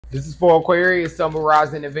This is for Aquarius, Sun, Moon,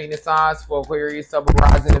 Rising, and Venus signs. For Aquarius, Sun, Moon,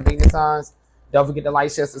 Rising, and Venus signs. Don't forget to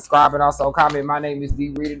like, share, subscribe, and also comment. My name is D.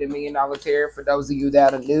 Reader, the $1 Million Tarot, for those of you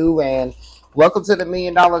that are new. And welcome to the $1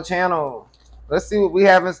 Million channel. Let's see what we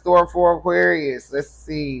have in store for Aquarius. Let's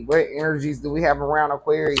see. What energies do we have around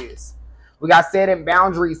Aquarius? We got setting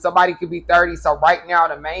boundaries. Somebody could be 30. So right now,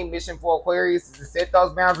 the main mission for Aquarius is to set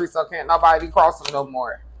those boundaries so can't nobody be crossing no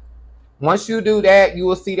more. Once you do that, you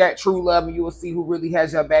will see that true love, and you will see who really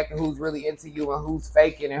has your back and who's really into you and who's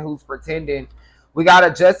faking and who's pretending. We got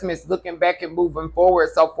adjustments, looking back and moving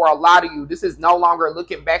forward. So for a lot of you, this is no longer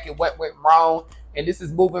looking back at what went wrong, and this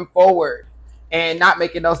is moving forward and not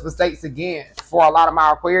making those mistakes again. For a lot of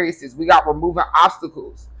my Aquariuses, we got removing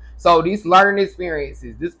obstacles. So these learning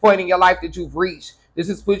experiences, this point in your life that you've reached, this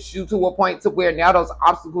has put you to a point to where now those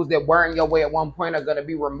obstacles that were in your way at one point are going to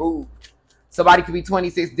be removed. Somebody could be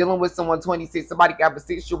 26, dealing with someone 26. Somebody could have a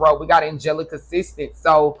 6-year-old. We got angelic assistance.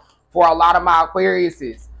 So for a lot of my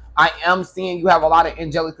Aquariuses, I am seeing you have a lot of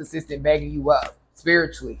angelic assistance backing you up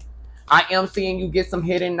spiritually. I am seeing you get some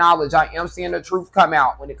hidden knowledge. I am seeing the truth come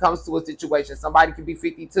out when it comes to a situation. Somebody could be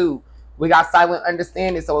 52. We got silent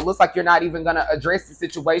understanding. So it looks like you're not even going to address the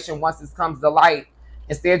situation once it comes to light.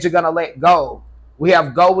 Instead, you're going to let go. We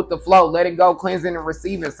have go with the flow, letting go, cleansing, and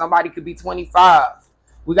receiving. Somebody could be 25.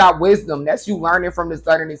 We got wisdom. That's you learning from this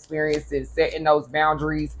learning experience and setting those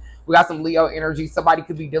boundaries. We got some Leo energy. Somebody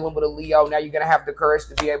could be dealing with a Leo. Now you're going to have the courage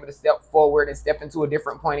to be able to step forward and step into a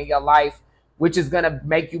different point in your life, which is going to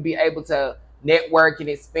make you be able to network and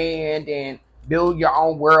expand and build your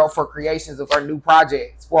own world for creations of our new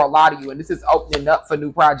projects for a lot of you. And this is opening up for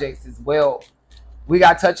new projects as well. We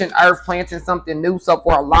got touching earth, planting something new. So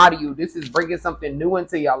for a lot of you, this is bringing something new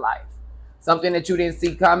into your life, something that you didn't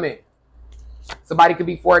see coming. Somebody could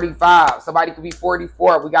be 45. Somebody could be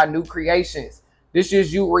 44. We got new creations. This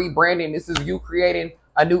is you rebranding. This is you creating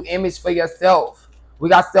a new image for yourself. We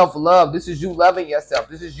got self-love. This is you loving yourself.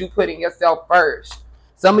 This is you putting yourself first.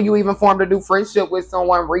 Some of you even formed a new friendship with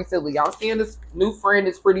someone recently. I'm seeing this new friend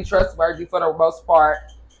is pretty trustworthy for the most part.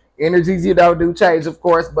 Energies, do change, of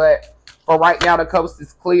course, but for right now, the coast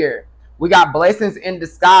is clear. We got blessings in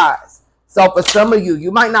disguise. So for some of you, you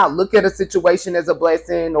might not look at a situation as a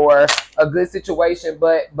blessing or a good situation,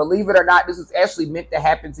 but believe it or not, this is actually meant to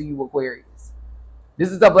happen to you, Aquarius. This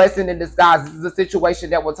is a blessing in disguise. This is a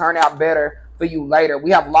situation that will turn out better for you later.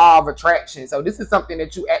 We have law of attraction. So this is something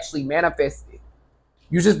that you actually manifested.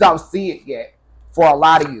 You just don't see it yet for a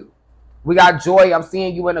lot of you. We got joy. I'm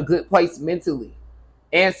seeing you in a good place mentally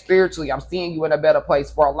and spiritually. I'm seeing you in a better place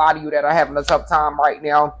for a lot of you that are having a tough time right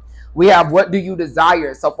now. We have what do you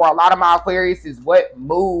desire? So for a lot of my Aquarius is what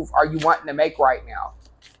move are you wanting to make right now?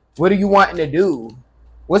 What are you wanting to do?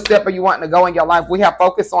 What step are you wanting to go in your life? We have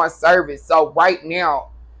focus on service. So right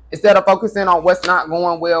now, instead of focusing on what's not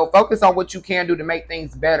going well, focus on what you can do to make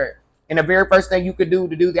things better. And the very first thing you could do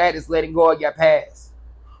to do that is letting go of your past.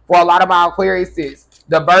 For a lot of my Aquariuses,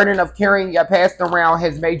 the burden of carrying your past around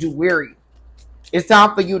has made you weary. It's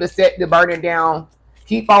time for you to set the burden down.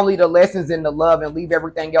 Keep only the lessons in the love and leave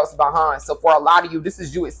everything else behind. So for a lot of you, this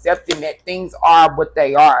is you accepting that things are what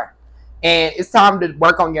they are. And it's time to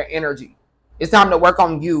work on your energy. It's time to work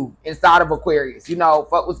on you inside of Aquarius. You know,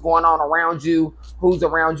 fuck what's going on around you, who's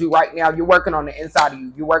around you right now. You're working on the inside of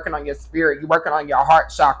you. You're working on your spirit. You're working on your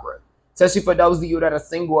heart chakra. Especially for those of you that are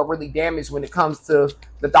single or really damaged when it comes to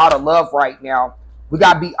the thought of love right now. We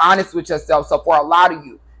got to be honest with yourself. So for a lot of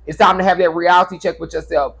you, it's time to have that reality check with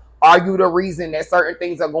yourself. Are you the reason that certain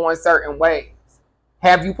things are going certain ways?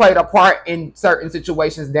 Have you played a part in certain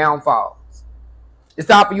situations' downfalls? It's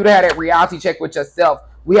time for you to have that reality check with yourself.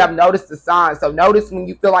 We have noticed the signs. So notice when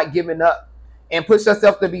you feel like giving up and push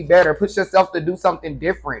yourself to be better. Push yourself to do something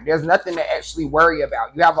different. There's nothing to actually worry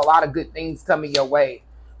about. You have a lot of good things coming your way.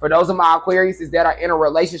 For those of my Aquariuses that are in a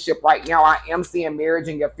relationship right now, I am seeing marriage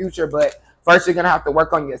in your future, but first you're going to have to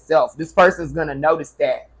work on yourself. This person's going to notice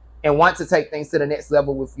that and want to take things to the next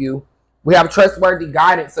level with you. We have trustworthy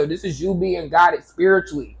guidance. So this is you being guided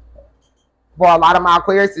spiritually. For a lot of my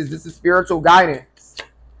Aquariuses, this is spiritual guidance.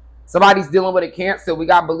 Somebody's dealing with a Cancer. We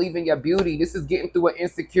got believe in your beauty. This is getting through an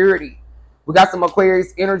insecurity. We got some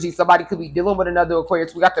Aquarius energy. Somebody could be dealing with another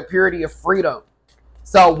Aquarius. We got the purity of freedom.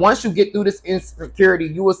 So once you get through this insecurity,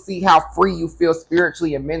 you will see how free you feel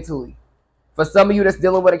spiritually and mentally. For some of you that's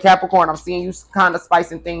dealing with a Capricorn, I'm seeing you kind of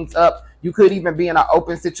spicing things up. You could even be in an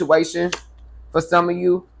open situation. For some of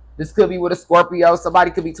you, this could be with a Scorpio.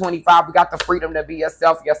 Somebody could be 25. We got the freedom to be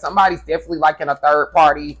yourself. Yeah, somebody's definitely like in a third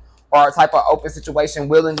party or a type of open situation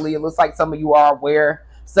willingly. It looks like some of you are aware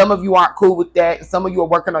Some of you aren't cool with that. Some of you are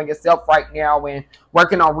working on yourself right now and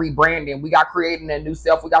working on rebranding. We got creating a new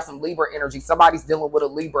self. We got some Libra energy. Somebody's dealing with a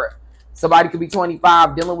Libra. Somebody could be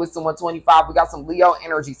 25, dealing with someone 25. We got some Leo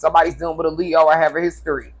energy. Somebody's dealing with a Leo or have a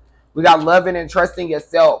history. We got loving and trusting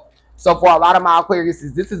yourself. So for a lot of my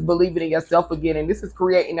Aquariuses, this is believing in yourself again. And this is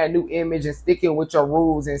creating that new image and sticking with your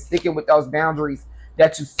rules and sticking with those boundaries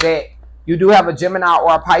that you set. You do have a Gemini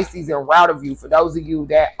or a Pisces in route of you. For those of you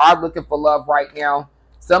that are looking for love right now,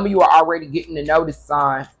 some of you are already getting to know this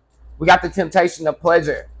sign. We got the temptation of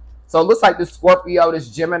pleasure. So it looks like this Scorpio, this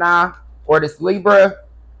Gemini, or this Libra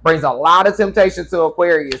brings a lot of temptation to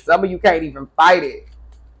Aquarius. Some of you can't even fight it.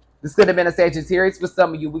 This could have been a Sagittarius for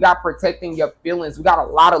some of you. We got protecting your feelings. We got a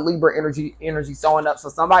lot of Libra energy showing up. So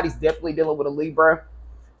somebody's definitely dealing with a Libra.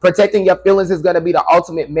 Protecting your feelings is going to be the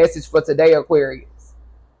ultimate message for today, Aquarius.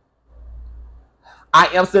 I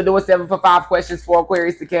am still doing 7 for 5 questions for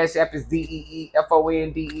Aquarius. The Cash App is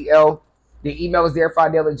DEEFONDEL. The email is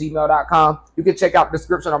DeeFondel@gmail.com. You can check out the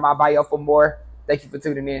description on my bio for more. Thank you for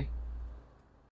tuning in.